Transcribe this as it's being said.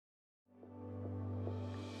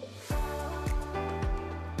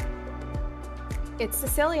It's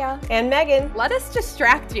Cecilia. And Megan. Let us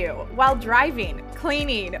distract you while driving,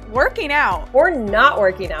 cleaning, working out. Or not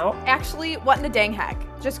working out. Actually, what in the dang heck?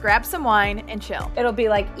 Just grab some wine and chill. It'll be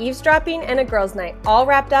like eavesdropping and a girls' night, all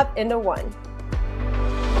wrapped up into one.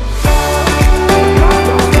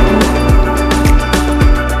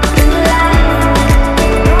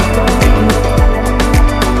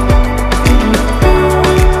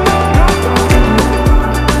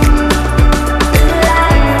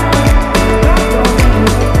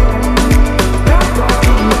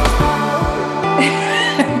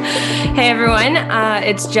 Hey everyone,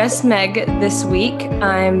 it's just Meg this week.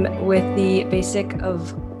 I'm with the basic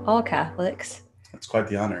of all Catholics. That's quite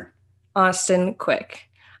the honor. Austin Quick.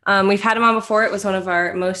 We've had him on before. It was one of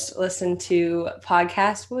our most listened to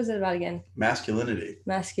podcasts. What was it about again? Masculinity.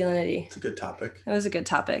 Masculinity. It's a good topic. It was a good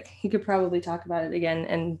topic. He could probably talk about it again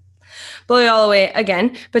and blow you all away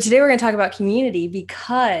again. But today we're going to talk about community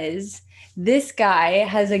because this guy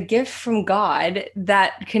has a gift from God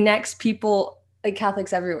that connects people, like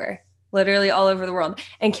Catholics everywhere. Literally all over the world.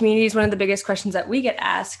 And community is one of the biggest questions that we get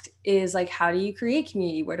asked is like, how do you create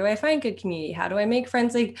community? Where do I find good community? How do I make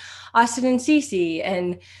friends like Austin and Cece?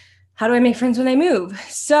 And how do I make friends when I move?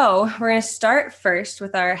 So we're going to start first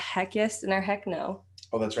with our heck yes and our heck no.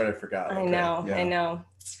 Oh, that's right. I forgot. I know.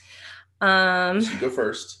 So go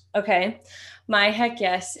first. Okay. My heck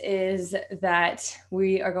yes is that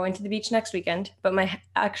we are going to the beach next weekend, but my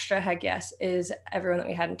extra heck yes is everyone that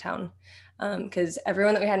we had in town. Because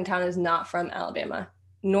everyone that we had in town is not from Alabama,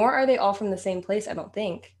 nor are they all from the same place, I don't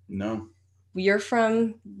think. No. You're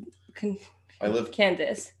from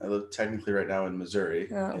Kansas. I live technically right now in Missouri,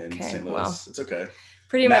 in St. Louis. Well, it's okay.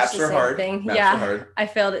 Pretty Maps much the same hard. thing. Maps Yeah, are hard. I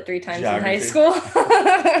failed it 3 times Geography. in high school.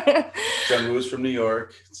 Jungwoo's from New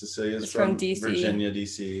York. Cecilia's from DC. Virginia,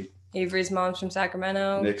 DC. Avery's mom's from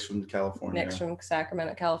Sacramento. Nick's from California. Nick's from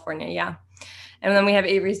Sacramento, California, yeah. And then we have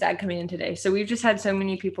Avery's dad coming in today. So we've just had so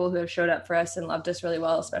many people who have showed up for us and loved us really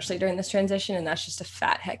well, especially during this transition. And that's just a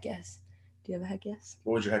fat heck yes. Do you have a heck yes?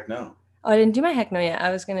 What was your heck no? Oh, I didn't do my heck no yet. I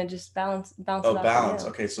was going to just bounce it off. Oh, balance.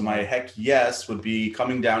 Okay, so my heck yes would be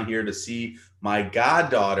coming down here to see my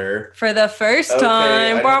goddaughter. For the first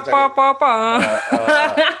time.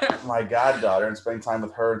 My goddaughter and spending time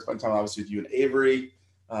with her and spending time obviously with you and Avery.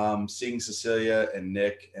 Seeing Cecilia and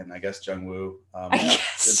Nick and I guess Jungwoo.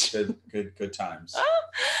 Good times.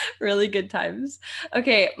 Really good times.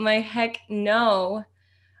 Okay, my heck no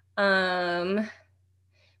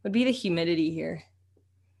would be the humidity here.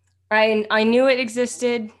 I knew it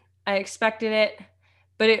existed. I expected it,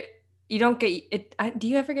 but you don't get it. Do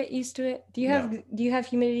you ever get used to it? Do you have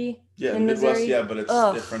humidity? Yeah, in Midwest, Missouri? yeah, but it's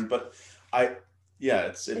different. But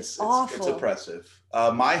it's awful. It's oppressive.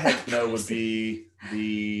 My heck no would be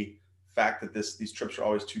the fact that these trips are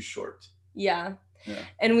always too short. Yeah.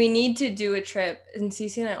 And we need to do a trip, and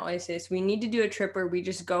Cece and I always say this, we need to do a trip where we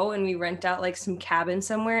just go and we rent out like some cabin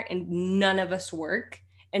somewhere and none of us work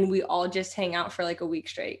and we all just hang out for like a week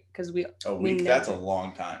straight because that's a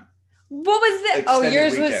long time. What was that? Extended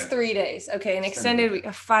yours weekend. Was 3 days. Okay, an extended week, a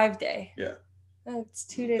 5-day. Yeah. That's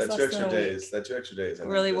 2 days. That's less your extra than a days. week. That's your extra days.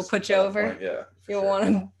 Really, we'll put you over. Point. Yeah. You'll want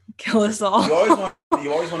to kill us all. You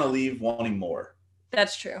always want to leave wanting more.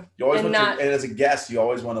 That's true. You always and as a guest, you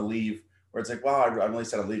always want to leave where it's like, wow, I'm really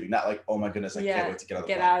sad I'm leaving. Not like, oh my goodness, I can't wait to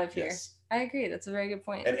get out of here. Yes. I agree. That's a very good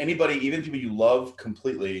point. And anybody, even people you love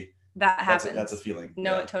completely, that happens. That's a feeling.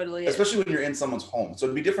 No, it totally is. Especially when you're in someone's home. So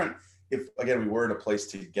it'd be different if, again, we were in a place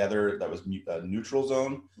together that was a neutral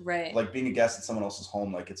zone. Right. Like being a guest in someone else's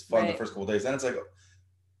home, like it's fun the first couple of days. Then it's like,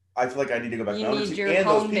 I feel like I need to go back to my own routine. And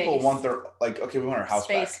those people want their, like, okay, we want our house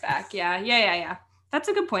space back. Yeah. That's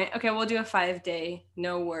a good point. Okay, we'll do a 5-day,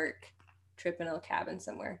 no work trip in a cabin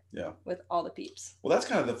somewhere. Yeah. With all the peeps. Well, that's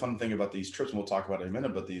kind of the fun thing about these trips, and we'll talk about it in a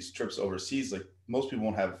minute, but these trips overseas, like most people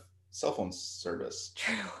won't have cell phone service.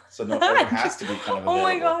 True. So no, everyone has to be kind of available. Oh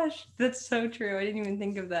my gosh, that's so true. I didn't even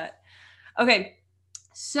think of that. Okay,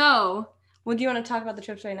 so do you want to talk about the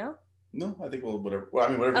trips right now? No, I think whatever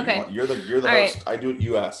you want. You're the host. Right. I do what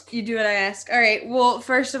you ask. You do what I ask. All right. Well,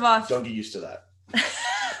 first of all, don't get used to that.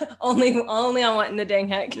 only on what in the dang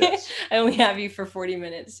heck. Yes. I only have you for 40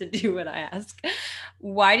 minutes to do what I ask.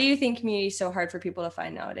 Why do you think community is so hard for people to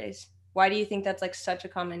find nowadays? Why do you think that's like such a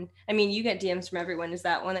common? I mean, you get DMs from everyone. Is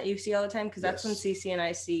that one that you see all the time? Because that's when Cece and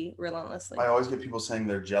I see relentlessly. I always get people saying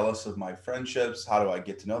they're jealous of my friendships. How do I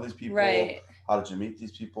get to know these people? Right. How did you meet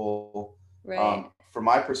these people? Right. From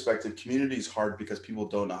my perspective, community is hard because people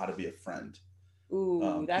don't know how to be a friend.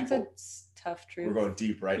 Ooh, that's a tough truth. Tough. We're going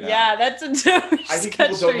deep right now. Yeah, that's a tough. I think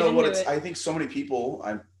people don't know what it's. I think so many people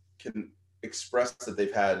can express that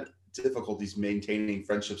they've had difficulties maintaining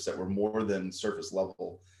friendships that were more than surface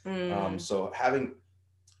level. So having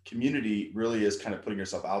community really is kind of putting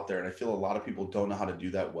yourself out there. And I feel a lot of people don't know how to do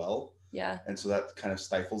that well. Yeah. And so that kind of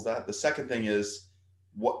stifles that. The second thing is,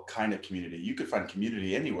 what kind of community? You could find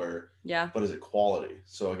community anywhere. Yeah. But is it quality?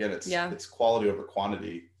 So again, it's quality over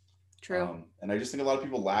quantity. True. And I just think a lot of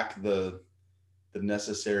people lack the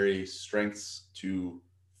necessary strengths to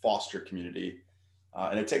foster community.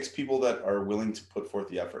 And it takes people that are willing to put forth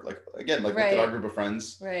the effort. Like, again, like look at our group of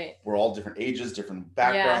friends. Right. We're all different ages, different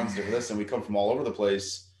backgrounds, different this, and we come from all over the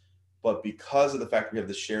place. But because of the fact we have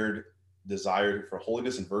the shared desire for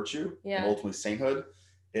holiness and virtue and ultimately sainthood,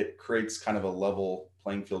 it creates kind of a level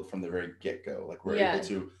playing field from the very get-go. Like we're able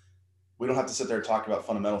to, we don't have to sit there and talk about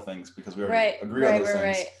fundamental things because we already agree on those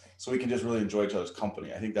things. So we can just really enjoy each other's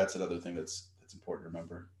company. I think that's another thing that's important to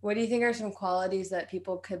remember. What do you think are some qualities that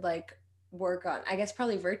people could like work on? I guess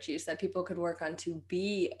probably virtues that people could work on to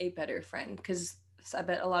be a better friend, because I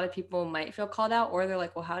bet a lot of people might feel called out, or they're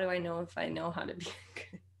like, well, how do I know if I know how to be a good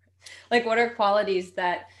friend? Like, what are qualities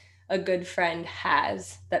that a good friend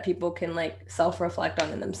has that people can like self-reflect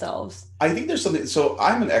on in themselves? I think there's something. So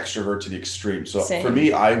I'm an extrovert to the extreme. So Same. For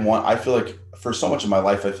me, I feel like for so much of my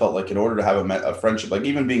life, I felt like in order to have a friendship, like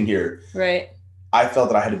even being here, I felt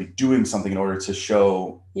that I had to be doing something in order to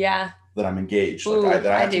show that I'm engaged. Ooh, like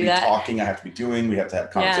I have to be talking, I have to be doing, we have to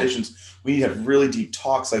have conversations. We need to have really deep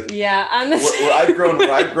talks. Like where I've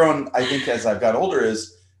grown, I think as I've got older,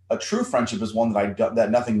 is a true friendship is one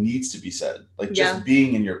that nothing needs to be said. Like just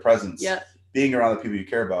being in your presence, being around the people you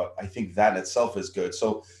care about. I think that in itself is good.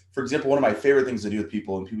 So for example, one of my favorite things to do with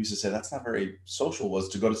people, and people used to say that's not very social, was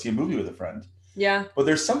to go to see a movie with a friend. Yeah. But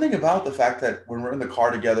there's something about the fact that when we're in the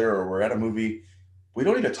car together or we're at a movie, we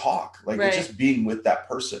don't need to talk. Like it's just being with that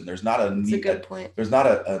person. There's not a need. That's a good point. There's not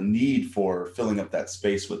a need for filling up that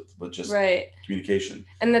space with just communication.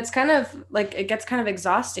 And that's kind of like, it gets kind of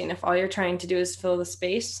exhausting if all you're trying to do is fill the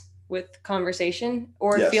space with conversation,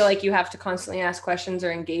 or feel like you have to constantly ask questions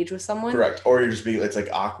or engage with someone. Correct. Or you're just being, it's like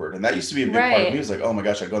awkward. And that used to be a big part of me. It's like, oh my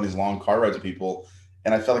gosh, I go on these long car rides with people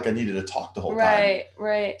and I felt like I needed to talk the whole time.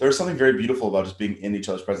 Right. There's something very beautiful about just being in each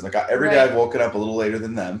other's presence. Like every day I've woken up a little later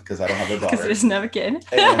than them because I don't have a daughter. Because there's never a kid.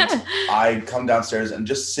 And I come downstairs and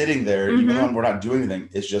just sitting there, even though we're not doing anything,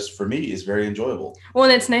 it's just, for me, is very enjoyable. Well,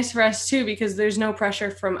 and it's nice for us too, because there's no pressure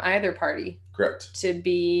from either party. Correct. To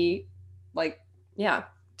be like,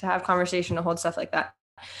 to have conversation, to hold stuff like that.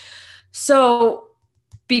 So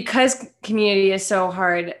because community is so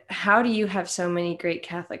hard, how do you have so many great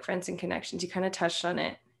Catholic friends and connections? You kind of touched on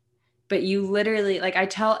it, but you literally, like, I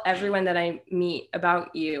tell everyone that I meet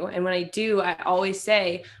about you. And when I do, I always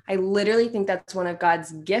say, I literally think that's one of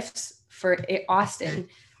God's gifts for Austin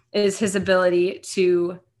is his ability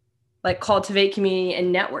to like cultivate community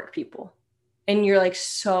and network people. And you're like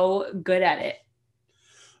so good at it.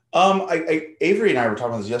 Avery and I were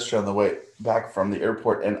talking about this yesterday on the way back from the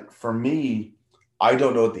airport. And for me, I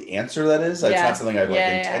don't know what the answer to that is. It's not something I've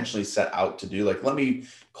intentionally set out to do. Like, let me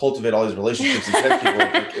cultivate all these relationships and connect people.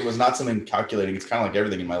 Like, it was not something calculating. It's kind of like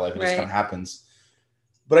everything in my life. It just kind of happens.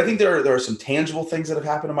 But I think there are some tangible things that have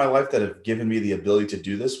happened in my life that have given me the ability to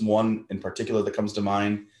do this. One in particular that comes to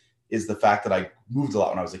mind is the fact that I moved a lot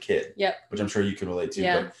when I was a kid, which I'm sure you can relate to.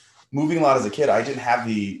 But moving a lot as a kid, I didn't have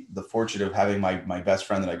the fortune of having my best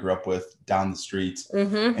friend that I grew up with down the street,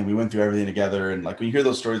 and we went through everything together. And like when you hear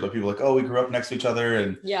those stories about people like, oh, we grew up next to each other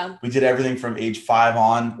and we did everything from age 5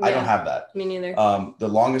 on. I don't have that. Me neither. The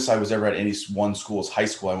longest I was ever at any one school is high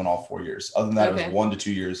school. I went all 4 years. Other than that, it was 1 to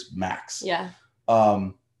 2 years max.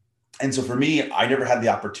 And so for me, I never had the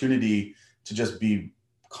opportunity to just be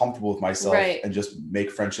comfortable with myself and just make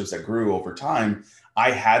friendships that grew over time.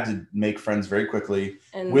 I had to make friends very quickly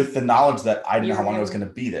and with the knowledge that I didn't know how long I was going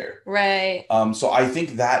to be there. So I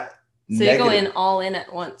think that you go in all in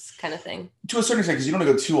at once kind of thing. To a certain extent, because you don't want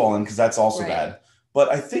to go too all in because that's also bad. But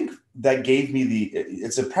I think that gave me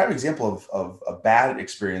it's a prime example of a bad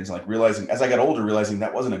experience, like realizing as I got older, realizing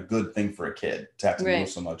that wasn't a good thing for a kid to have to move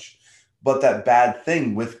so much. But that bad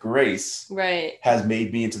thing with grace has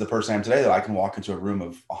made me into the person I am today, that I can walk into a room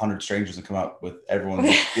of 100 strangers and come out with everyone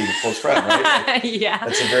being a close friend, right? Like,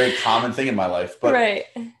 that's a very common thing in my life. But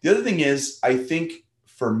the other thing is, I think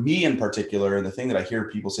for me in particular, and the thing that I hear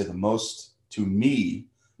people say the most to me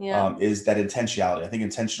is that intentionality. I think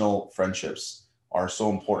intentional friendships are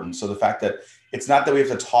so important. So the fact that it's not that we have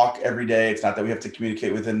to talk every day. It's not that we have to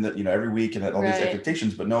communicate within every week and all these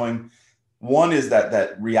expectations, but knowing one is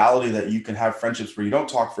that reality that you can have friendships where you don't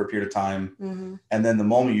talk for a period of time. And then the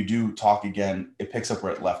moment you do talk again, it picks up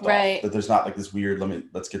where it left off. That there's not like this weird,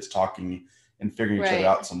 let's get to talking and figuring each other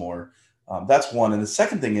out some more. That's one. And the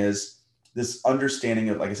second thing is, this understanding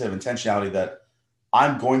of, like I said, of intentionality, that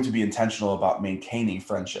I'm going to be intentional about maintaining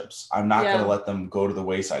friendships. I'm not going to let them go to the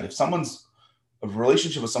wayside. If a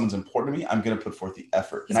relationship with someone's important to me, I'm going to put forth the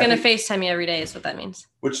effort. He's going to FaceTime you every day is what that means.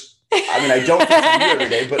 Which, I mean, I don't FaceTime you every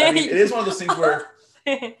day, but I mean, it is one of those things where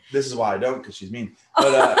this is why I don't, because she's mean.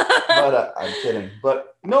 But I'm kidding.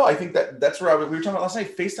 But no, I think that's where we were talking about last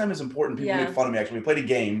night. FaceTime is important. People made fun of me. Actually, we played a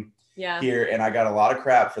game here, and I got a lot of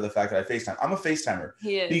crap for the fact that I FaceTime. I'm a FaceTimer.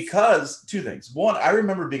 He is. Because two things. One, I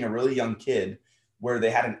remember being a really young kid where they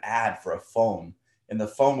had an ad for a phone, and the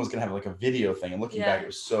phone was going to have like a video thing. And looking back, it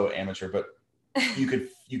was so amateur, but you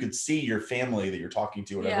could see your family that you're talking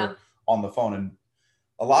to, whatever, on the phone. And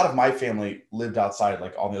a lot of my family lived outside,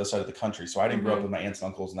 like on the other side of the country. So I didn't grow up with my aunts and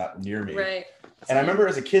uncles and that near me. Right. And I remember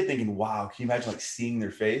as a kid thinking, wow, can you imagine like seeing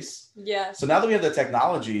their face? Yeah. So now that we have the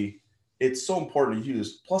technology, it's so important to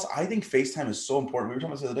use. Plus, I think FaceTime is so important. We were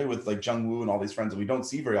talking about this the other day with like Jung Woo and all these friends that we don't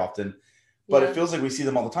see very often, but it feels like we see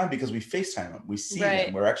them all the time because we FaceTime them. We see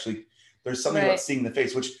them. We're actually, there's something about seeing the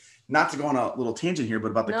face, which, not to go on a little tangent here,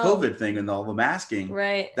 but about the COVID thing and all the masking.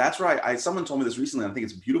 Right. That's right. Someone told me this recently, and I think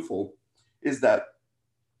it's beautiful, is that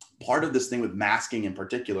part of this thing with masking in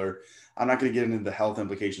particular, I'm not going to get into the health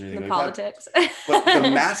implication or anything the like politics. that, but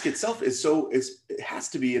the mask itself is it has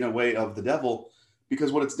to be in a way of the devil,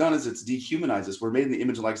 because what it's done is it's dehumanized us. We're made in the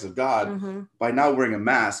image and likeness of God. By now wearing a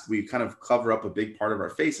mask, we kind of cover up a big part of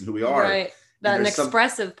our face and who we are. Right. An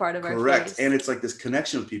expressive part of our face. Correct. And it's like this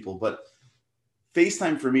connection with people. But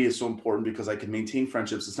FaceTime for me is so important because I can maintain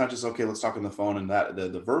friendships. It's not just, okay, let's talk on the phone and that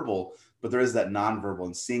the verbal, but there is that nonverbal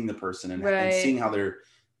and seeing the person and seeing how they're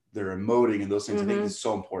emoting and those things. I think is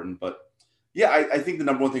so important. But yeah, I think the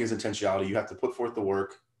number one thing is intentionality. You have to put forth the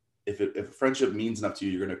work. If a friendship means enough to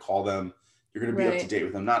you, you're going to call them. You're going to be up to date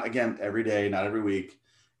with them. Not, again, every day, not every week,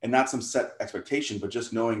 and not some set expectation, but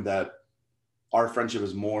just knowing that our friendship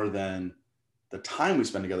is more than the time we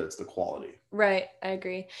spend together. It's the quality. Right. I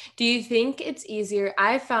agree. Do you think it's easier?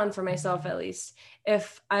 I've found for myself, at least,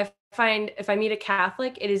 if I meet a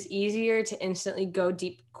Catholic, it is easier to instantly go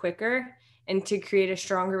deep quicker and to create a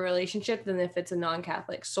stronger relationship than if it's a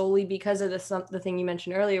non-Catholic, solely because of the thing you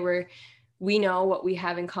mentioned earlier, where we know what we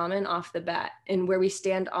have in common off the bat and where we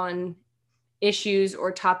stand on issues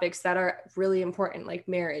or topics that are really important, like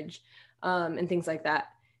marriage, and things like that.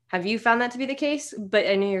 Have you found that to be the case? But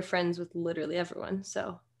I know you're friends with literally everyone,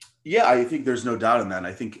 so. Yeah, I think there's no doubt in that. And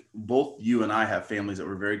I think both you and I have families that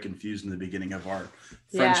were very confused in the beginning of our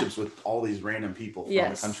friendships with all these random people from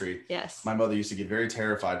the country. Yes. My mother used to get very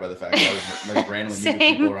terrified by the fact that I was like randomly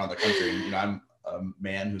meeting people around the country. And, I'm a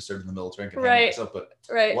man who served in the military and can handle myself, but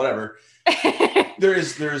whatever. There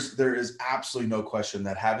is absolutely no question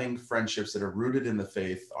that having friendships that are rooted in the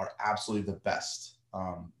faith are absolutely the best.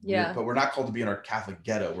 But we're not called to be in our Catholic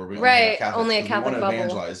ghetto where we only a Catholic bubble.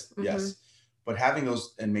 Evangelize, yes. But having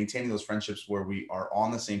those and maintaining those friendships where we are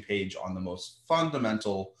on the same page on the most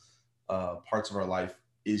fundamental parts of our life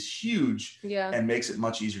is huge, and makes it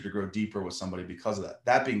much easier to grow deeper with somebody because of that.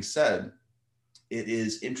 That being said, it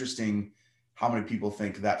is interesting how many people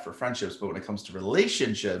think that for friendships, but when it comes to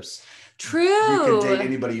relationships, you can date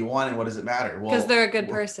anybody you want, and what does it matter? Well, because they're a good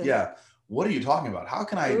person. Yeah. What are you talking about? How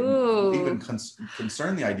can I even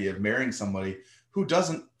concern the idea of marrying somebody who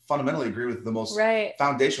doesn't fundamentally agree with the most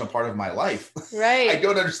foundational part of my life? Right. I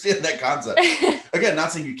don't understand that concept. Again,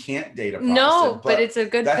 not saying you can't date a Protestant. No, but it's a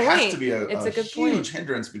good point. That has to be a good huge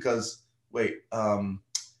hindrance because,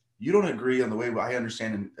 you don't agree on the way I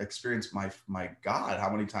understand and experience my God. How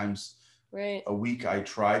many times a week I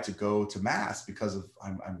try to go to mass because of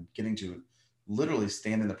I'm getting to literally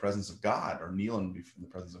stand in the presence of God or kneel in the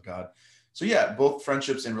presence of God. So yeah, both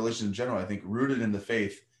friendships and relationships in general, I think rooted in the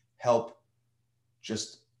faith help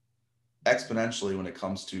just exponentially when it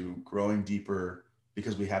comes to growing deeper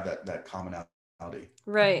because we have that commonality.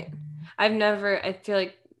 Right. I feel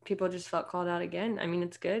like people just felt called out again. I mean,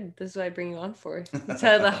 it's good. This is what I bring you on for.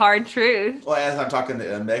 Tell the hard truth. Well, as I'm talking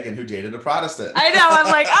to Megan, who dated a Protestant. I know. I'm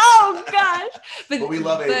like, oh gosh. But we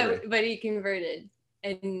love Avery. But he converted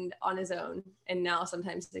and on his own, and now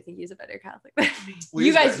sometimes I think he's a better Catholic than me. Well,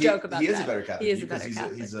 you guys joke about that. He is a better Catholic. He is a better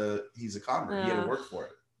Catholic. He's a convert. He had to work for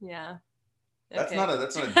it. Yeah. That's not a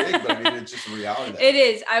dig, but I mean, it's just a reality. It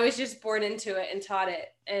is. I was just born into it and taught it,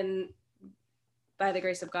 and by the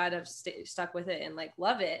grace of God, I've stuck with it and like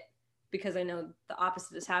love it, because I know the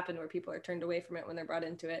opposite has happened where people are turned away from it when they're brought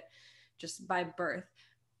into it just by birth.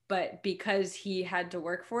 But because he had to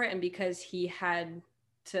work for it, and because he had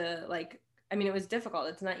to it was difficult.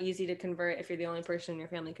 It's not easy to convert if you're the only person in your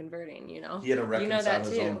family converting, He had to reconcile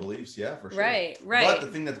his own beliefs. Yeah, for sure. Right. But the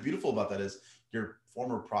thing that's beautiful about that is your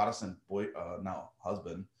former Protestant now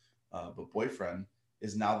husband, but boyfriend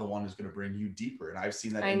is now the one who's going to bring you deeper. And I've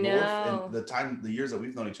seen that I in know. the years that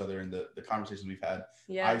we've known each other and the conversations we've had,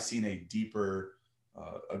 Yeah. I've seen a deeper,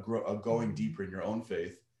 a going deeper in your own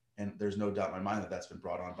faith. And there's no doubt in my mind that that's been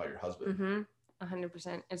brought on by your husband. Mm-hmm.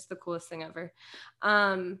 100%. It's the coolest thing ever.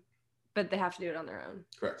 But they have to do it on their own.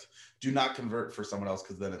 Correct. Do not convert for someone else,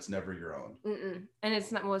 because then it's never your own. And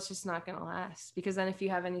it's not, well, it's just not going to last, because then if you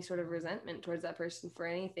have any sort of resentment towards that person for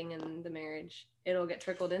anything in the marriage, it'll get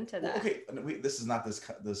trickled into that. Well, okay, this is not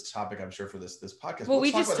this topic, I'm sure, for this podcast. Well,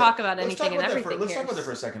 we just talk about anything and everything. Let's talk about that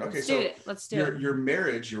for a second. Okay, Let's do it. Your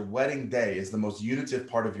marriage, your wedding day is the most unitive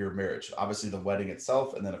part of your marriage. Obviously, the wedding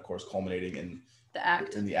itself, and then of course culminating in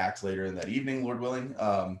the act later in that evening, Lord willing.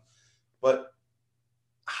 But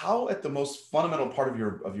how, at the most fundamental part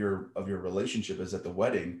of your relationship, is at the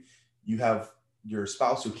wedding, you have your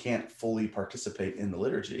spouse who can't fully participate in the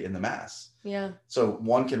liturgy, in the mass. Yeah. So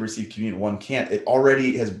one can receive communion, one can't. It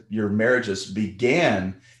already has, your marriages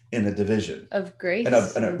began in a division of grace. In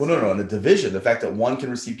a division. The fact that one can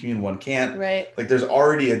receive communion, one can't. Right. Like there's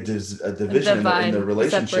already a division in the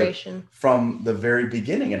relationship separation from the very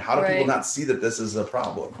beginning. And how do people not see that this is a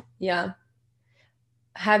problem? Yeah.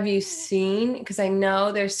 Have you seen, because I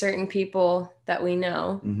know there's certain people that we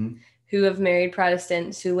know who have married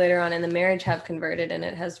Protestants who later on in the marriage have converted, and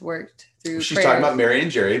it has worked through She's talking about Mary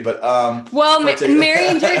and Jerry, but Mary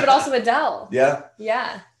and Jerry, but also Adele.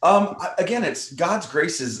 Yeah. Again, it's God's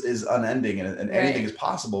grace is unending, and anything is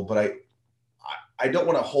possible, but I don't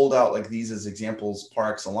want to hold out like these as examples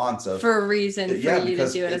par excellence of for a reason for you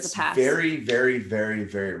to do it as a pass. Very, very, very,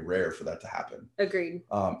 very rare for that to happen. Agreed.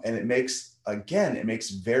 And it makes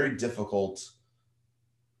very difficult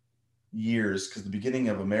years, because the beginning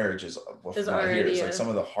of a marriage is already like some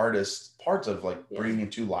of the hardest parts of like bringing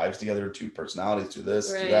two lives together, two personalities, to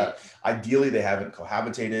this, to that. Ideally, they haven't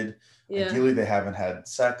cohabitated. Yeah. Ideally, they haven't had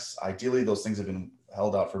sex. Ideally, those things have been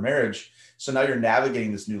held out for marriage. So now you're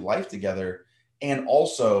navigating this new life together. And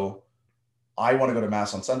also, I want to go to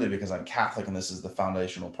Mass on Sunday because I'm Catholic and this is the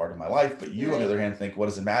foundational part of my life. But you, on the other hand, think, what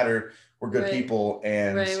does it matter? We're good people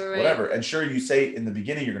and whatever. And sure, you say in the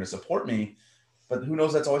beginning you're going to support me, but who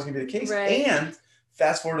knows, that's always going to be the case. And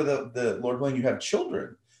fast forward to the Lord willing, you have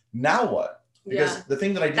children. Now what? Because the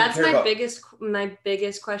thing that I didn't care about. That's my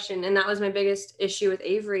biggest question. And that was my biggest issue with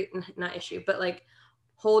Avery. Not issue, but like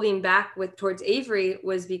holding back towards Avery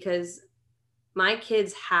was because my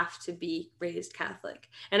kids have to be raised Catholic.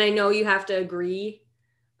 And I know you have to agree,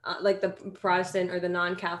 like the Protestant or the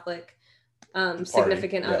non-Catholic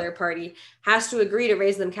significant other party has to agree to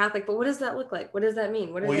raise them Catholic. But what does that look like? What does that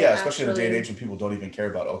mean? Especially in a day and age when people don't even care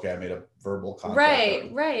about, okay, I made a verbal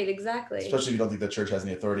contract. Right, exactly. Especially if you don't think the church has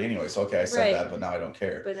any authority anyway. So, okay, I said that, but now I don't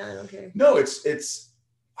care. No,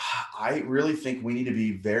 I really think we need to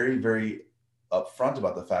be very, very upfront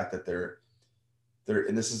about the fact that they're,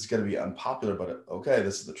 and this is going to be unpopular, but okay,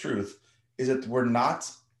 this is the truth, is that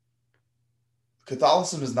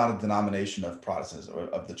Catholicism is not a denomination of Protestantism,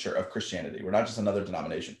 of the church, of Christianity. We're not just another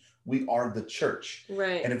denomination. We are the church.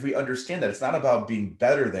 Right. And if we understand that, it's not about being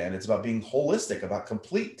better than, it's about being holistic, about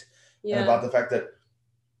complete, and about the fact that,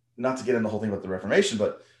 not to get into the whole thing about the Reformation,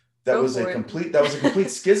 but that was a complete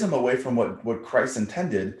schism away from what Christ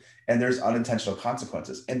intended, and there's unintentional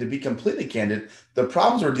consequences. And to be completely candid, the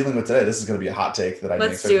problems we're dealing with today, this is going to be a hot take that I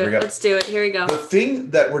didn't expect to bring up. Let's do it. Here we go. The thing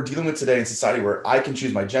that we're dealing with today in society, where I can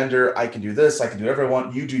choose my gender, I can do this, I can do whatever I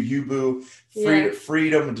want, you do you, boo,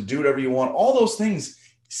 freedom to do whatever you want, all those things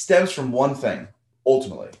stems from one thing,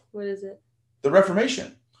 ultimately. What is it? The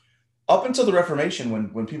Reformation. Up until the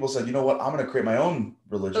Reformation, when people said, you know what, I'm going to create my own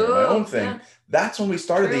religion, my own thing, that's when we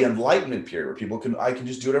started the Enlightenment period, where I can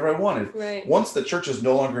just do whatever I wanted. Right. Once the church is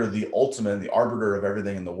no longer the ultimate, the arbiter of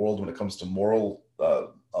everything in the world when it comes to a moral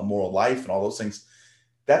life and all those things,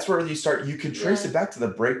 that's where you can trace it back to the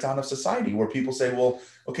breakdown of society, where people say, well,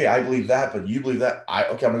 okay, I believe that, but you believe that.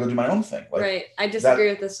 I'm going to go do my own thing. Right. I disagree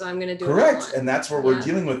with this, so I'm going to do it. Correct. And that's where we're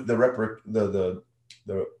dealing with the repercussions.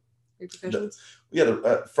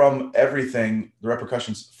 From everything, the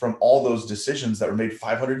repercussions from all those decisions that were made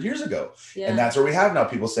 500 years ago. And that's where we have now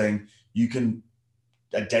people saying you can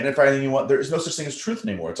identify anything you want. There is no such thing as truth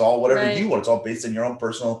anymore. It's all whatever you want. It's all based on your own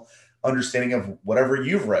personal understanding of whatever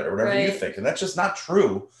you've read or whatever you think. And that's just not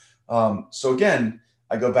true. So again,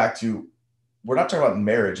 I go back to, we're not talking about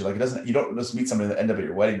marriage. Like you don't just meet somebody at the end of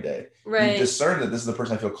your wedding day. Right. You discern that this is the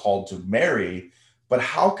person I feel called to marry. But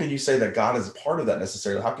how can you say that God is a part of that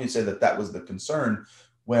necessarily? How can you say that that was the concern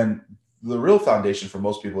when the real foundation for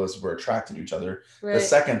most people is we're attracted to each other? Right. The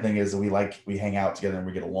second thing is that we hang out together and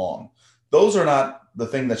we get along. Those are not the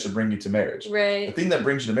thing that should bring you to marriage. Right. The thing that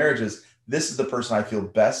brings you to marriage is, this is the person I feel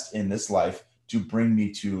best in this life to bring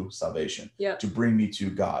me to salvation, to bring me to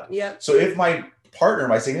God. So if my partner,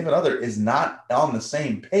 my significant other, is not on the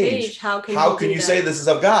same page, how can you say this is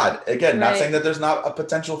of God? Again, not saying that there's not a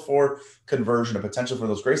potential for conversion, a potential for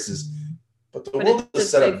those graces, but the world is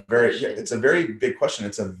set up it's a very big question.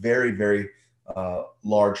 It's a very, very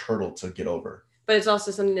large hurdle to get over. But it's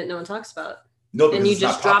also something that no one talks about. No, and you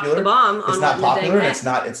just dropped the bomb on it's not popular, and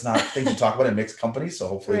it's not things you talk about in mixed companies. So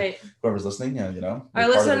hopefully whoever's listening, our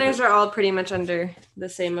listeners are all pretty much under the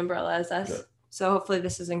same umbrella as us. Good. So hopefully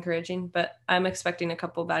this is encouraging, but I'm expecting a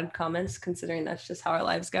couple bad comments considering that's just how our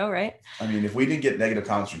lives go, right? I mean, if we didn't get negative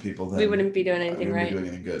comments from people, then we wouldn't be doing anything right. Doing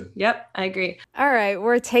anything good. Yep, I agree. All right,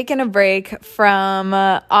 we're taking a break from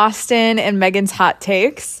Austin and Megan's hot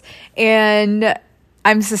takes, and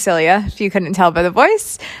I'm Cecilia, if you couldn't tell by the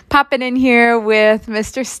voice, popping in here with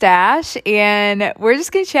Mr. Stash, and we're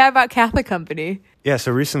just going to chat about Catholic Company. Yeah,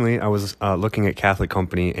 so recently I was looking at Catholic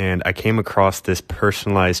Company, and I came across this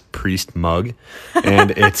personalized priest mug, and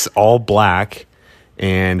it's all black,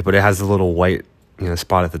 but it has a little white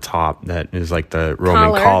spot at the top that is like the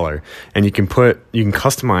Roman collar, and you can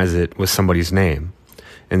customize it with somebody's name,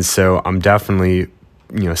 and so I'm definitely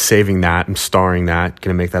saving that and starring that,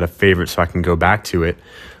 going to make that a favorite so I can go back to it,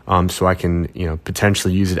 so I can,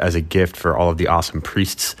 potentially use it as a gift for all of the awesome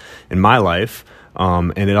priests in my life.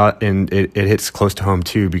 And it hits close to home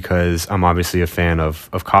too, because I'm obviously a fan of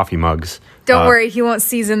coffee mugs. Don't worry, he won't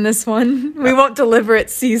season this one. We won't deliver it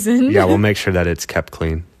seasoned. Yeah, we'll make sure that it's kept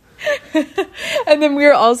clean. And then we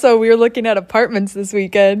were looking at apartments this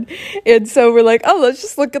weekend, and so we're like, oh, let's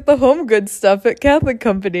just look at the home goods stuff at Catholic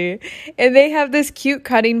Company, and they have this cute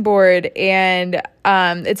cutting board, and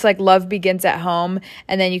it's like love begins at home,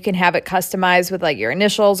 and then you can have it customized with like your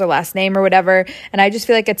initials or last name or whatever. And I just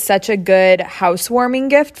feel like it's such a good housewarming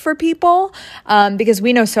gift for people, because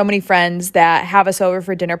we know so many friends that have us over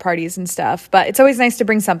for dinner parties and stuff, but it's always nice to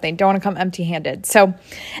bring something. Don't want to come empty-handed. So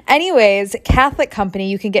anyways, Catholic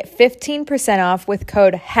Company, you can get 15% off with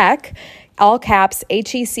code HECK, all caps,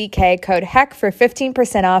 HECK, code HECK for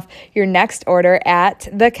 15% off your next order at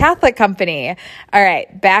the Catholic Company. All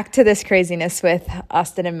right, back to this craziness with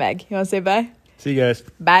Austin and Meg. You want to say bye? See you guys.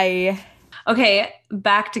 Bye. Okay,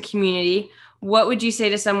 back to community. What would you say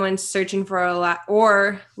to someone searching for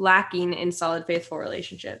or lacking in solid, faithful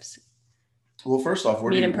relationships? Well, first off,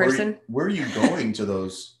 where are you going to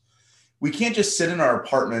those? We can't just sit in our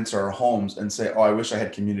apartments or our homes and say, oh, I wish I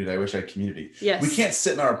had community. I wish I had community. Yes. We can't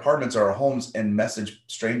sit in our apartments or our homes and message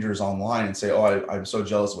strangers online and say, oh, I'm so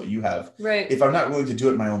jealous of what you have. Right. If I'm not willing to do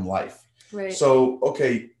it in my own life. Right. So,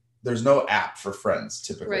 okay, there's no app for friends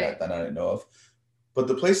typically that I know of. But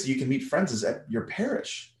the place that you can meet friends is at your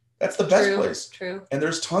parish. That's the best place. True. And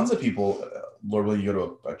there's tons of people, Lord willing, you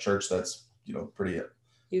go to a church that's, pretty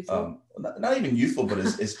youthful. Not even youthful, but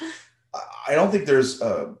is I don't think there's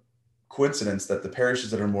coincidence that the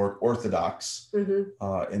parishes that are more orthodox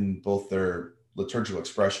in both their liturgical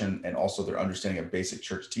expression and also their understanding of basic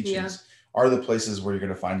church teachings are the places where you're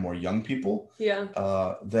going to find more young people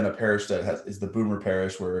than a parish that is the boomer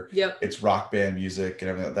parish where it's rock band music and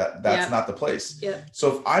everything like that. That's not the place.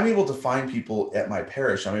 So if I'm able to find people at my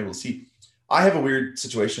parish, I'm able to see. I have a weird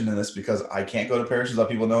situation in this because I can't go to parishes without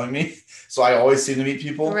people knowing me. So I always seem to meet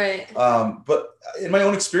people. Right. But in my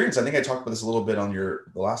own experience, I think I talked about this a little bit on the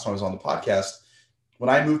last time I was on the podcast. When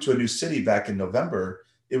I moved to a new city back in November,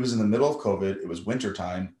 it was in the middle of COVID. It was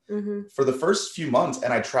wintertime. For the first few months,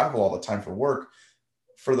 and I travel all the time for work.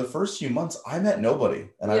 For the first few months, I met nobody.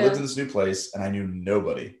 And I lived in this new place and I knew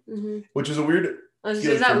nobody, which was a weird feeling.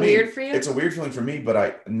 Is that weird for you? It's a weird feeling for me,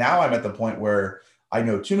 but now I'm at the point where I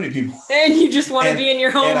know too many people, and you just want to be in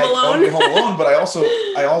your home alone. But I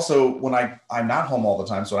also, when I'm not home all the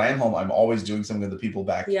time, so when I am home, I'm always doing something with the people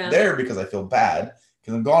back there because I feel bad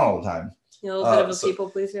because I'm gone all the time. You're a little bit of a people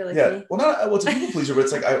pleaser, like me. Well, it's a people pleaser, but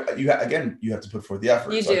it's like you have to put forth the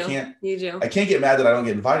effort. You do. I can't get mad that I don't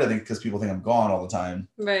get invited. I think because people think I'm gone all the time,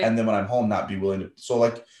 right? And then when I'm home, not be willing to. So,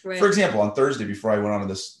 for example, on Thursday before I went on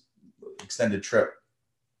this extended trip,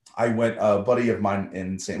 I went. A buddy of mine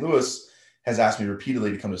in St. Louis has asked me repeatedly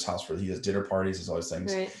to come to his house he has dinner parties, has all these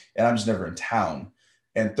things. Right. And I'm just never in town.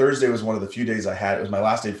 And Thursday was one of the few days I had. It was my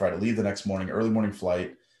last day before I had to leave the next morning, early morning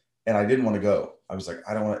flight. And I didn't want to go. I was like,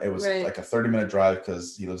 I don't want to, it was like a 30-minute drive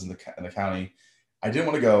because he lives in the county. I didn't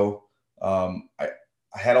want to go. I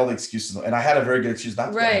had all the excuses and I had a very good excuse not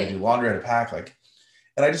to go. I had to do laundry, I had to pack.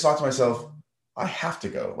 And I just thought to myself, I have to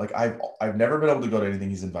go. I've never been able to go to anything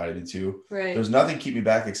he's invited me to. Right. There's nothing keep me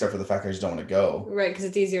back except for the fact I just don't want to go. Right, because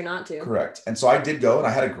it's easier not to. Correct. And so I did go and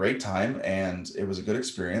I had a great time and it was a good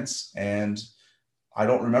experience. And I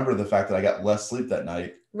don't remember the fact that I got less sleep that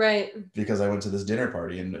night. Right. Because I went to this dinner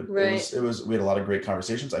party, and it was we had a lot of great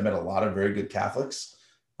conversations. I met a lot of very good Catholics.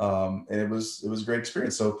 And it was a great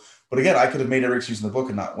experience. So, but again, I could have made every excuse in the book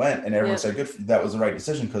and not went, and everyone said, "Good, that was the right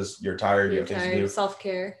decision because you're tired, you have things to do."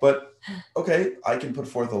 Self-care. But okay, I can put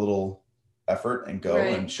forth a little effort and go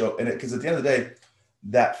and show, and because at the end of the day,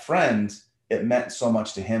 that friend, it meant so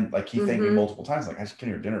much to him. Like he thanked me multiple times, like I just came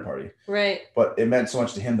to your dinner party, right? But it meant so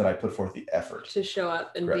much to him that I put forth the effort to show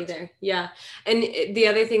up and be there. Yeah, and the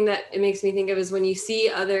other thing that it makes me think of is when you see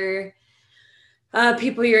other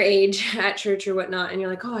people your age at church or whatnot, and you're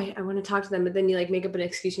like, oh, I want to talk to them, but then you like make up an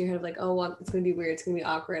excuse in your head of like, oh, well, it's gonna be weird, it's gonna be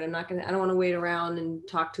awkward, I don't want to wait around and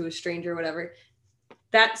talk to a stranger or whatever.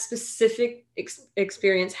 That specific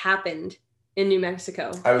experience happened in New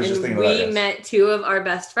Mexico. I was just thinking about that. We met two of our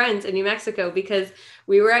best friends in New Mexico because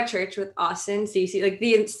we were at church with Austin, Cece, like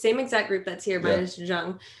the same exact group that's here, minus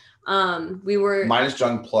Jung. We were minus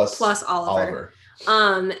Jung plus Oliver.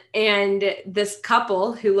 And this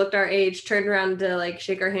couple who looked our age turned around to like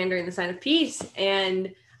shake our hand during the sign of peace.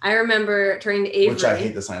 And I remember turning to Avery. Which I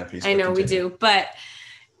hate the sign of peace. I know we do, but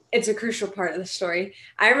it's a crucial part of the story.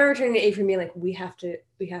 I remember turning to Avery and being like, we have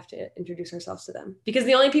to introduce ourselves to them, because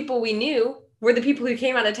the only people we knew were the people who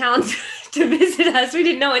came out of town to visit us. We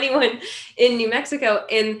didn't know anyone in New Mexico.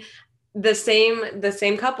 And the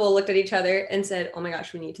same couple looked at each other and said, oh my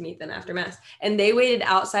gosh, we need to meet them after Mass. And they waited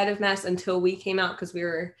outside of Mass until we came out, because we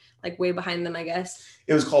were like way behind them, I guess.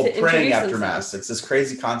 It was called praying after Mass. It's this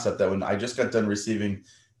crazy concept that when I just got done receiving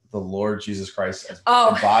the Lord Jesus Christ as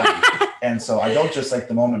a body. And so I don't just like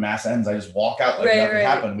the moment Mass ends, I just walk out like nothing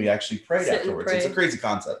happened. We actually prayed afterwards. It's a crazy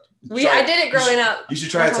concept. I did it growing up. You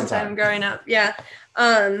should try it sometime. Growing up. Yeah.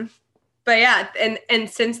 But yeah, and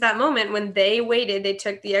since that moment when they waited, they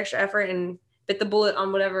took the extra effort and bit the bullet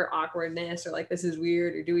on whatever awkwardness or like, this is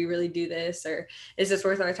weird, or do we really do this, or is this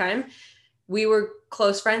worth our time? We were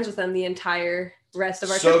close friends with them the entire rest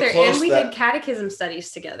of our trip there, and we did catechism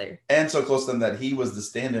studies together. And so close then that he was the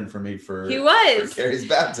stand-in for me for Carrie's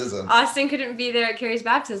baptism. Austin couldn't be there at Carrie's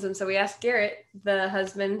baptism, so we asked Garrett, the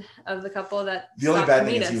husband of the couple that the only bad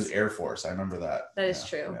thing is he was Air Force. I remember that. That is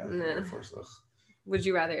true. Yeah, Air Force. Would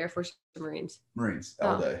you rather Air Force or Marines? Marines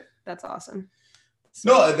all day. That's awesome.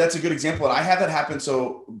 No, that's a good example. And I had that happen.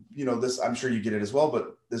 So, this, I'm sure you get it as well,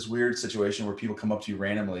 but this weird situation where people come up to you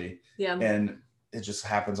randomly and it just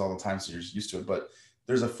happens all the time. So you're just used to it. But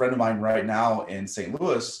there's a friend of mine right now in St.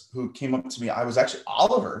 Louis who came up to me.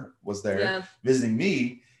 Oliver was there visiting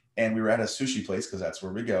me, and we were at a sushi place because that's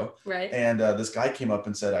where we go. Right. And this guy came up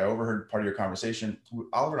and said, I overheard part of your conversation.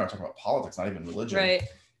 Oliver and I are talking about politics, not even religion. Right.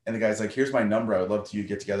 And the guy's like, here's my number. I would love to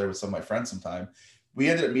get together with some of my friends sometime. We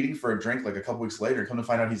ended up meeting for a drink like a couple weeks later. Come to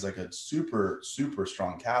find out he's like a super, super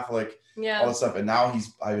strong Catholic. Yeah. All this stuff. And now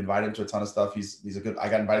I've invited him to a ton of stuff. I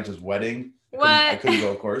got invited to his wedding. What? I couldn't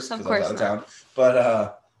go, of course, because I was out of town.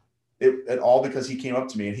 But it all because he came up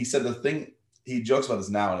to me and he said the thing, he jokes about this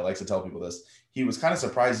now and he likes to tell people this. He was kind of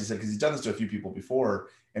surprised. He said, because he's done this to a few people before,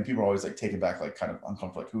 and people are always like taken back, like kind of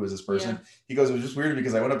uncomfortable, like, who is this person? Yeah. He goes, it was just weird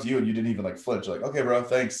because I went up to you and you didn't even like flinch. Like, okay, bro,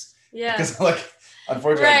 thanks. Yeah. Because like,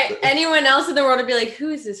 unfortunately. Right. Anyone else in the world would be like, who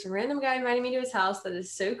is this random guy inviting me to his house? That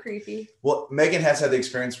is so creepy. Well, Megan has had the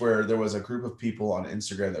experience where there was a group of people on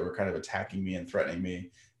Instagram that were kind of attacking me and threatening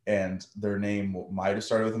me. And their name might have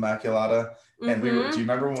started with Immaculata. And do you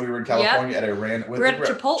remember when we were in California at we were at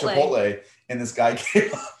Chipotle, and this guy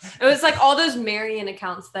came up. It was like all those Marian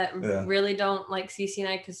accounts that really don't like Cece and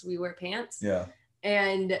I because we wear pants. Yeah.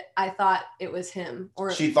 And I thought it was him.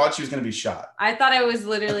 Or she thought she was going to be shot. I thought I was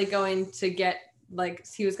literally going to get, like,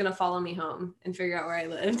 he was going to follow me home and figure out where I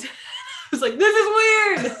lived. I was like, this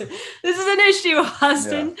is weird. This is an issue,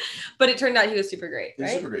 Austin. Yeah. But it turned out he was super great. He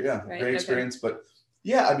was super great, yeah. Right? Great experience. But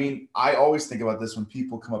yeah, I mean, I always think about this when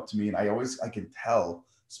people come up to me, and I can tell,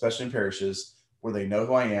 especially in parishes, where they know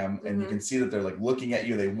who I am, and you can see that they're like looking at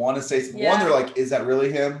you. They want to say, one, they're like, is that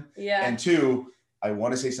really him? Yeah. And two, I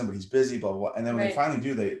want to say somebody's busy, blah, blah, blah. And then when they finally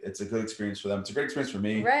do, it's a good experience for them. It's a great experience for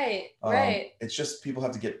me. Right. Right. It's just people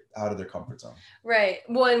have to get out of their comfort zone. Right.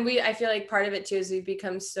 Well, and I feel like part of it too is we've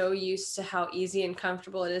become so used to how easy and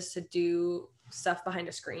comfortable it is to do stuff behind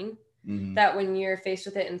a screen. Mm-hmm. That when you're faced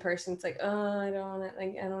with it in person, it's like, oh, I don't want it.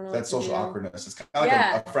 Like, I don't know. That social awkwardness. It's kind of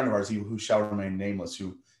like a friend of ours who shall remain nameless,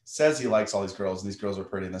 who says he likes all these girls and these girls are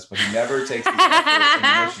pretty in this, but he never takes the effort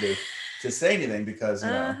and initiative to say anything because,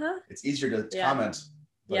 it's easier to comment,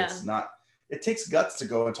 but it's not. It takes guts to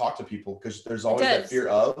go and talk to people because there's always that fear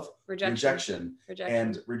of rejection.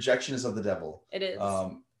 And rejection is of the devil. It is.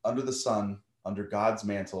 Under the sun, under God's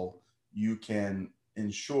mantle, you can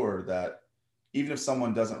ensure that even if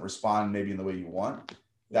someone doesn't respond maybe in the way you want,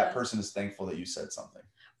 that person is thankful that you said something.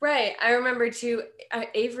 Right. I remember too,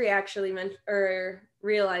 Avery actually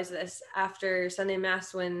realized this after Sunday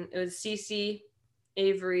Mass when it was Cece,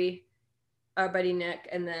 Avery, our buddy Nick,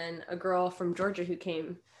 and then a girl from Georgia who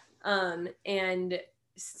came. And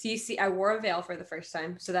Cece, I wore a veil for the first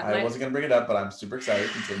time. So that I wasn't going to bring it up, but I'm super excited.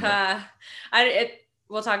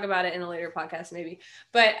 We'll talk about it in a later podcast maybe.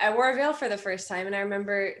 But I wore a veil for the first time, and I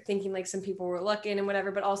remember thinking like some people were looking and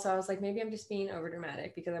whatever, but also I was like, maybe I'm just being over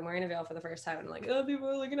dramatic because I'm wearing a veil for the first time and I'm like, oh, people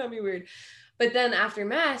are looking at me weird. But then after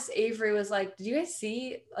Mass, Avery was like, did you guys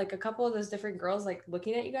see like a couple of those different girls like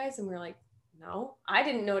looking at you guys? And we were like, no, I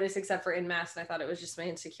didn't notice except for in Mass, and I thought it was just my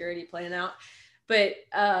insecurity playing out. But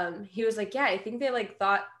he was like, yeah, I think they like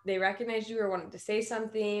thought they recognized you or wanted to say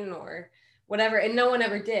something or whatever. And no one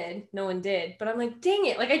ever did. No one did. But I'm like, dang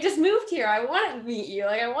it. Like, I just moved here. I want to meet you.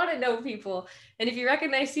 Like, I want to know people. And if you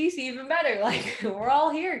recognize Cece, even better. Like, we're all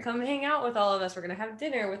here. Come hang out with all of us. We're going to have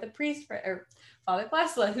dinner with a priest or Father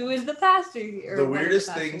Klesla, who is the pastor here. The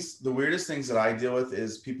weirdest things that I deal with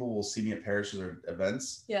is people will see me at parishes or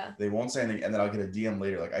events. Yeah. They won't say anything. And then I'll get a DM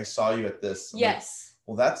later. Like, I saw you at this. I'm yes. Like,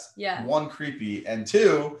 well, that's one, creepy. And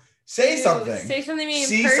two, say something. Say something to me in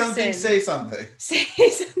See person. something, say something. Say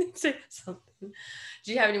something, say something.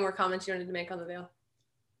 Do you have any more comments you wanted to make on the veil?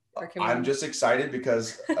 I'm just excited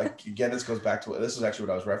because, again, this goes back to this is actually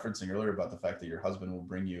what I was referencing earlier about the fact that your husband will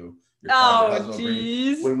bring you.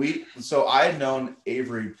 So I had known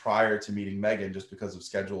Avery prior to meeting Megan just because of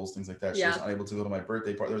schedules, things like that. She was unable to go to my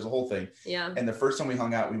birthday party. There's a whole thing. Yeah. And the first time we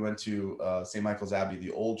hung out, we went to St. Michael's Abbey,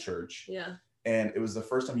 the old church. Yeah. And it was the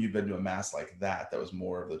first time you'd been to a mass like that. That was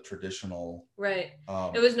more of the traditional. Right.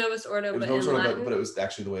 It was Novus Ordo, but it was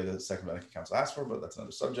actually the way the Second Vatican Council asked for, but that's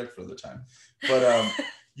another subject for another time. But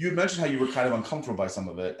you had mentioned how you were kind of uncomfortable by some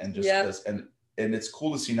of it, and just this, and it's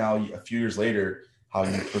cool to see now a few years later how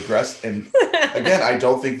you progressed. And again, I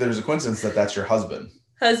don't think there's a coincidence that that's your husband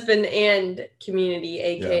and community,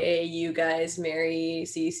 aka you guys, Mary,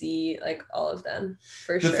 Cece, like all of them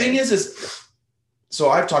for sure. The thing is. So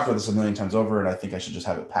I've talked about this a million times over, and I think I should just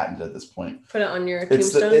have it patented at this point. Put it on your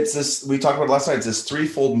tombstone. It's this, we talked about it last night, it's this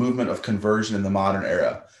threefold movement of conversion in the modern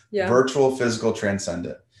era. Yeah. Virtual, physical,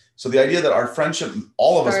 transcendent. So the idea that our friendship,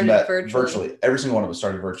 all of us met virtually. Every single one of us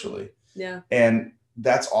started virtually. Yeah. And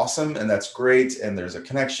that's awesome, and that's great, and there's a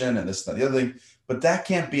connection, and this and the other thing, but that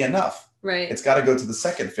can't be enough. Right. It's got to go to the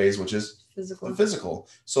second phase, which is the physical.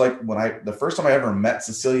 So like the first time I ever met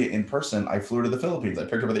Cecilia in person, I flew her to the Philippines. I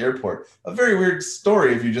picked her up at the airport. A very weird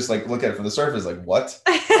story if you just like look at it from the surface, like what?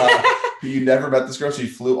 You never met this girl. She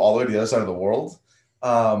flew all the way to the other side of the world.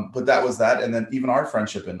 But that was that. And then even our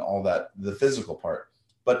friendship and all that, the physical part.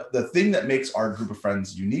 But the thing that makes our group of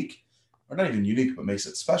friends unique, or not even unique, but makes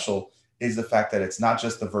it special, is the fact that it's not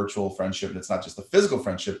just the virtual friendship, and it's not just the physical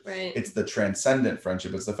friendship, right. It's the transcendent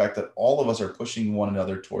friendship. It's the fact that all of us are pushing one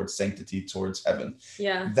another towards sanctity, towards heaven.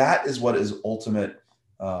 Yeah. That is what is ultimately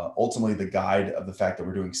the guide of the fact that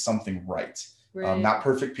we're doing something right. Not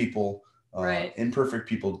perfect people, imperfect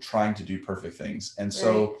people trying to do perfect things. And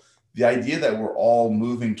so the idea that we're all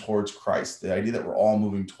moving towards Christ, the idea that we're all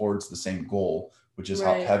moving towards the same goal, which is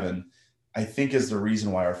heaven, I think is the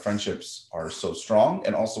reason why our friendships are so strong,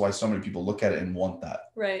 and also why so many people look at it and want that.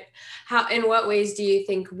 Right. In what ways do you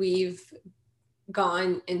think we've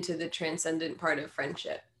gone into the transcendent part of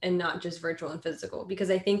friendship and not just virtual and physical? Because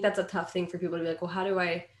I think that's a tough thing for people to be like, well, how do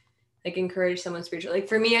I like encourage someone spiritual? Like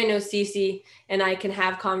for me, I know Cece and I can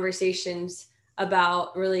have conversations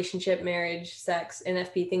about relationship, marriage, sex,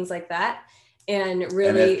 NFP, things like that. And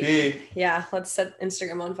really, NFP. Let's set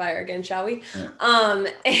Instagram on fire again, shall we? Yeah.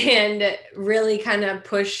 And really kind of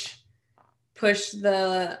push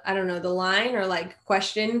the, I don't know, the line, or like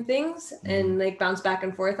question things and like bounce back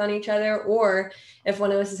and forth on each other. Or if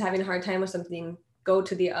one of us is having a hard time with something, go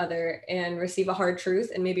to the other and receive a hard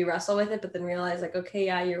truth and maybe wrestle with it, but then realize like, okay,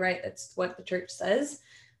 yeah, you're right. That's what the church says.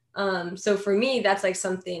 So for me, that's like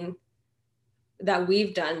something that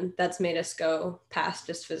we've done that's made us go past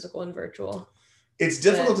just physical and virtual. It's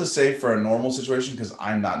difficult to say for a normal situation because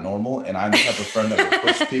I'm not normal, and I'm the type of friend that will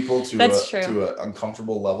push people to an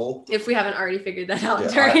uncomfortable level. If we haven't already figured that out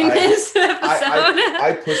during this episode.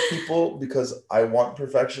 I push people because I want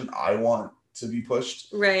perfection. I want to be pushed.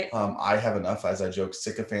 Right. I have enough, as I joke,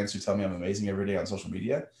 sycophants who tell me I'm amazing every day on social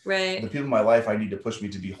media. Right. The people in my life, I need to push me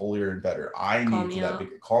to be holier and better. I need to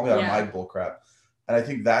call me out of my bull crap. And I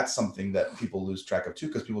think that's something that people lose track of too,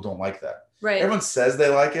 because people don't like that. Right. Everyone says they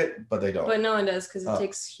like it, but they don't. But no one does, because it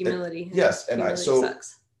takes humility. Yes. And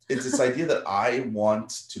sucks. It's this idea that I want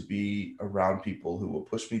to be around people who will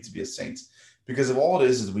push me to be a saint. Because if all it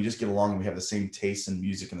is we just get along and we have the same taste in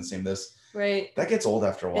music and the same this, Right. That gets old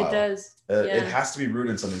after a while. It does. It has to be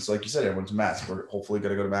rooted in something. So like you said, everyone's mass. We're hopefully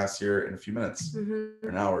going to go to mass here in a few minutes, or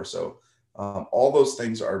an hour or so. All those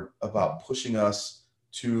things are about pushing us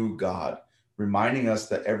to God, reminding us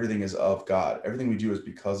that everything is of God. Everything we do is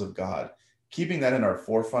because of God. Keeping that in the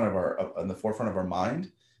forefront of our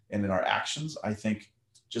mind and in our actions, I think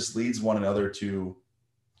just leads one another to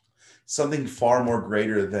something far more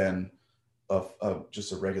greater than of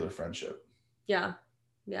just a regular friendship. Yeah,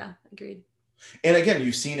 agreed. And again,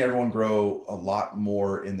 you've seen everyone grow a lot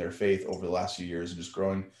more in their faith over the last few years and just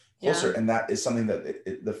growing closer. And that is something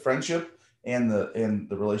that the friendship and the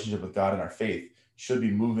relationship with God and our faith should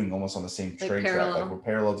be moving almost on the same train track. Like we're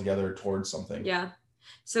parallel together towards something. Yeah.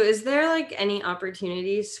 So is there like any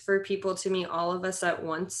opportunities for people to meet all of us at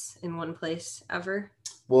once in one place ever?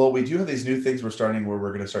 Well, we do have these new things we're starting where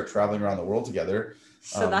we're going to start traveling around the world together.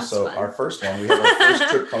 So that's fun. Our first one, we have our first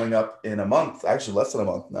trip coming up in a month, actually less than a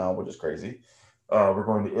month now, which is crazy. We're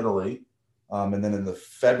going to Italy. And then in the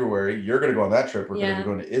February, you're going to go on that trip. We're going to be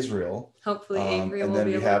going to Israel. Hopefully Avery and will then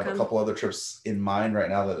be we able have to come. a couple other trips in mind right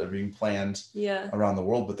now that are being planned around the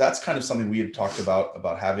world. But that's kind of something we had talked about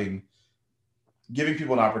giving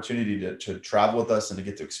people an opportunity to travel with us and to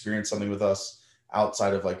get to experience something with us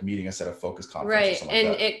outside of like meeting us at a focus conference. Right. Or something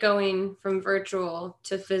like that. It going from virtual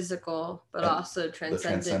to physical, but and also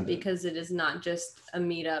transcendent because it is not just a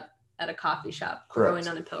meetup at a coffee shop. Correct. Going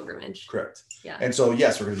on a pilgrimage. Correct. Yeah. And so,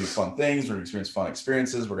 yes, we're going to do fun things. We're going to experience fun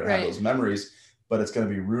experiences. We're going to have those memories, but it's going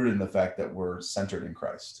to be rooted in the fact that we're centered in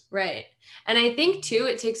Christ. Right. And I think too,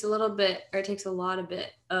 it takes a lot of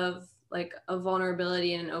like a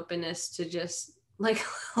vulnerability and an openness to just like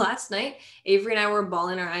last night, Avery and I were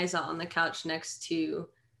bawling our eyes out on the couch next to.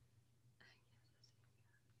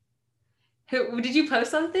 Did you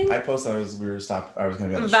post something? I posted. I was going to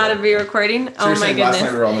be on the about show. To be recording. Oh my goodness! Last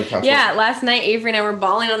night we were on the couch. Yeah, last night Avery and I were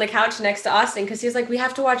bawling on the couch next to Austin because he was like, "We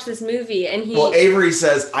have to watch this movie," and Well, Avery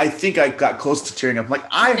says, "I think I got close to tearing up." I'm like,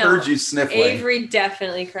 I heard you sniffling. Avery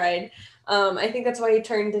definitely cried. I think that's why he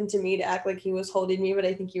turned into me to act like he was holding me, but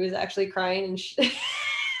I think he was actually crying and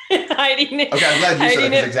hiding it. Okay, I'm glad you said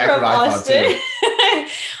it. That's exactly what I thought too.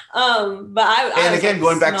 And again,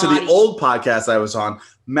 going back to the old podcast I was on,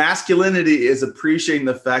 masculinity is appreciating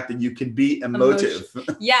the fact that you can be emotive.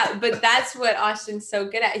 Yeah, but that's what Austin's so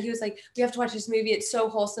good at. He was like, "We have to watch this movie. It's so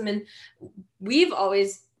wholesome." And we've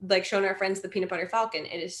always like shown our friends the Peanut Butter Falcon.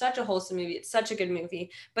 It is such a wholesome movie. It's such a good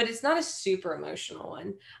movie, but it's not a super emotional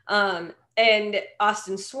one. And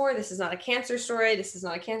Austin swore, "This is not a cancer story. This is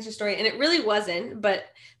not a cancer story." And it really wasn't, but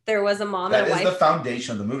there was a mom and a wife. That is the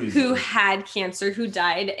foundation of the movie. Who had cancer, who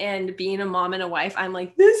died. And being a mom and a wife, I'm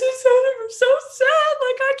like, this is so sad.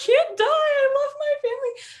 Like, I can't die. I love my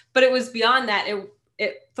family. But it was beyond that.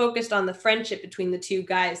 It focused on the friendship between the two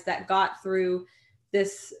guys that got through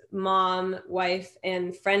this mom, wife,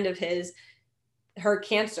 and friend of his, her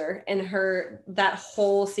cancer and that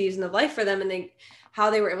whole season of life for them. And how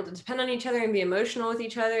they were able to depend on each other and be emotional with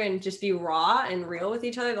each other and just be raw and real with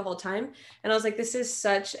each other the whole time. And I was like, this is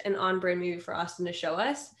such an on-brand movie for Austin to show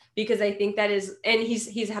us, because I think that is, and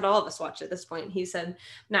he's had all of us watch it at this point. He said,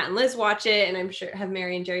 Matt and Liz watch it, and I'm sure, have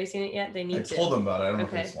Mary and Jerry seen it yet? They need to. I told them about it. I don't know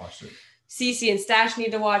if they watched it. Cece and Stash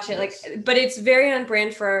need to watch it. Yes. Like, but it's very on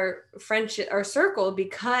brand for our friendship, our circle,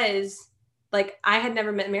 because like I had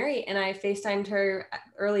never met Mary, and I FaceTimed her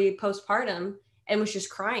early postpartum and was just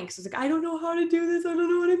crying because I was like, I don't know how to do this. I don't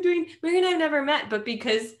know what I'm doing. Mary and I have never met, but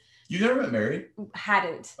because you never met Mary?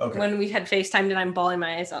 Hadn't. Okay. When we had FaceTimed and I'm bawling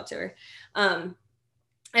my eyes out to her.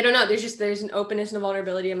 I don't know. There's an openness and a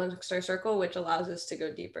vulnerability amongst our circle, which allows us to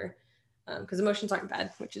go deeper. Because emotions aren't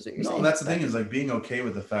bad, which is what you're saying. No, that's the thing, is like being okay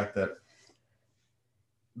with the fact that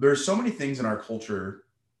there's so many things in our culture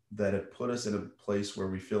that have put us in a place where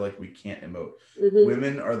we feel like we can't emote. Mm-hmm.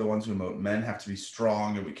 Women are the ones who emote. Men have to be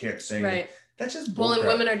strong and we can't sing. Right. That's just bullcrap. Well, and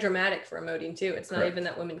women are dramatic for emoting too. It's not even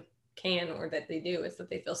that women can or that they do. It's that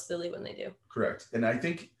they feel silly when they do. Correct. And I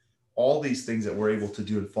think all these things that we're able to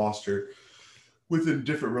do and foster within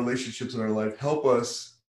different relationships in our life help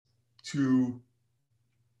us to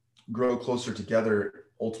grow closer together,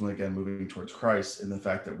 ultimately, again, moving towards Christ, and the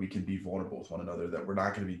fact that we can be vulnerable with one another, that we're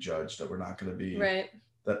not going to be judged, that we're not going to be,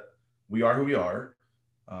 that we are who we are.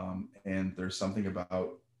 And there's something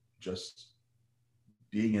about just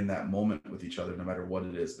being in that moment with each other, no matter what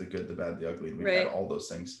it is, the good, the bad, the ugly, and we've had all those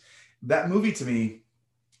things. That movie to me,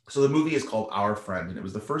 so the movie is called Our Friend, and it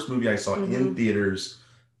was the first movie I saw in theaters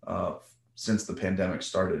since the pandemic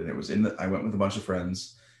started. And it was I went with a bunch of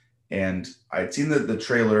friends, and I had seen the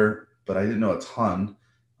trailer, but I didn't know a ton.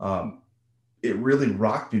 It really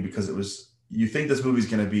rocked me because it was, you think this movie's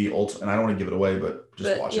going to be and I don't want to give it away, but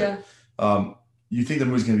just watch it. You think the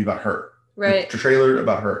movie's going to be about her, Right. The trailer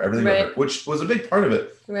about her, everything about Right. her, which was a big part of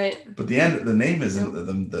it. Right. But the name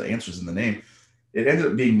isn't the answer's in the name. It ended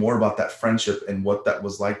up being more about that friendship and what that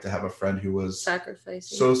was like to have a friend who was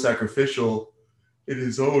Sacrificing. so sacrificial in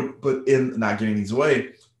his own, but in not giving these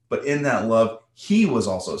away, but in that love, he was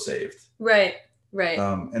also saved. Right. Right.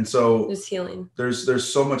 And so There's healing. There's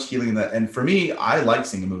so much healing in that. And for me, I like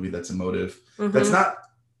seeing a movie that's emotive. Mm-hmm. That's not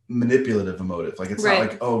manipulative emotive. Like it's not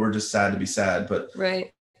like, oh, we're just sad to be sad, but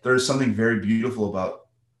there's something very beautiful about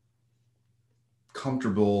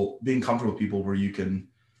being comfortable with people where you can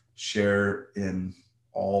share in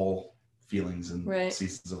all feelings and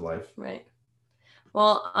seasons of life. Right.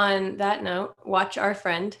 Well, on that note, watch Our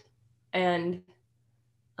Friend and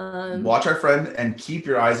keep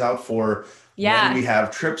your eyes out for when we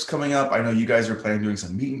have trips coming up. I know you guys are planning doing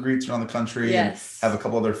some meet and greets around the country and have a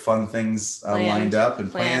couple other fun things lined up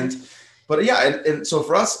and planned. But and so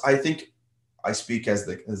for us, I think I speak as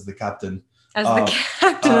the captain. As the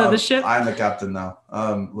captain of the ship. I'm the captain now.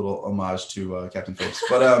 Little homage to Captain Phillips.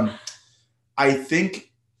 But I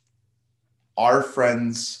think our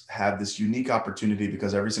friends have this unique opportunity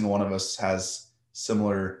because every single one of us has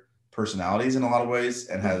similar personalities in a lot of ways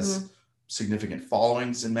and has significant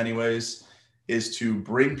followings in many ways, is to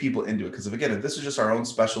bring people into it. Because if this is just our own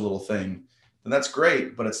special little thing, then that's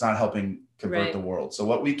great, but it's not helping convert the world. So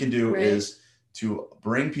what we can do is to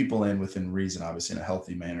bring people in within reason, obviously in a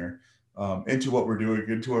healthy manner, into what we're doing,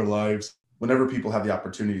 into our lives. Whenever people have the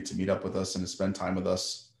opportunity to meet up with us and to spend time with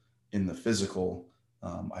us in the physical,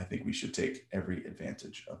 I think we should take every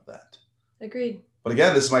advantage of that. Agreed. But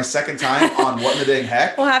again, this is my second time on What in the Dang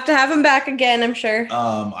Heck. We'll have to have him back again, I'm sure.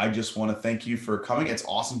 I just want to thank you for coming. It's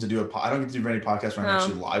awesome to do I don't get to do many podcasts where I'm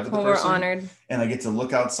actually live with the person. We're honored. And I get to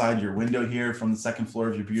look outside your window here from the second floor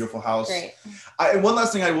of your beautiful house. Great. And one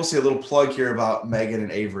last thing I will say, a little plug here about Megan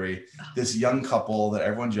and Avery, this young couple that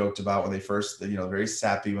everyone joked about when they first, very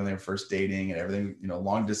sappy when they were first dating and everything,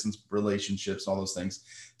 long distance relationships, all those things.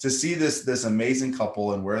 To see this amazing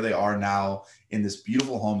couple and where they are now in this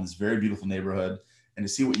beautiful home, this very beautiful neighborhood, and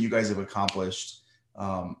to see what you guys have accomplished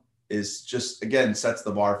is just, again, sets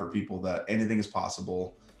the bar for people that anything is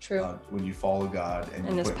possible. True. When you follow God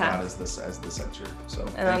and you put God as the center. So,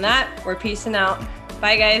 and on that, we're peacing out.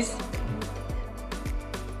 Bye, guys.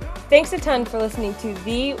 Thanks a ton for listening to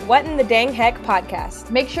the What in the Dang Heck podcast.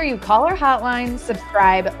 Make sure you call our hotline,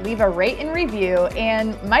 subscribe, leave a rate and review,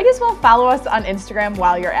 and might as well follow us on Instagram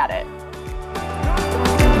while you're at it.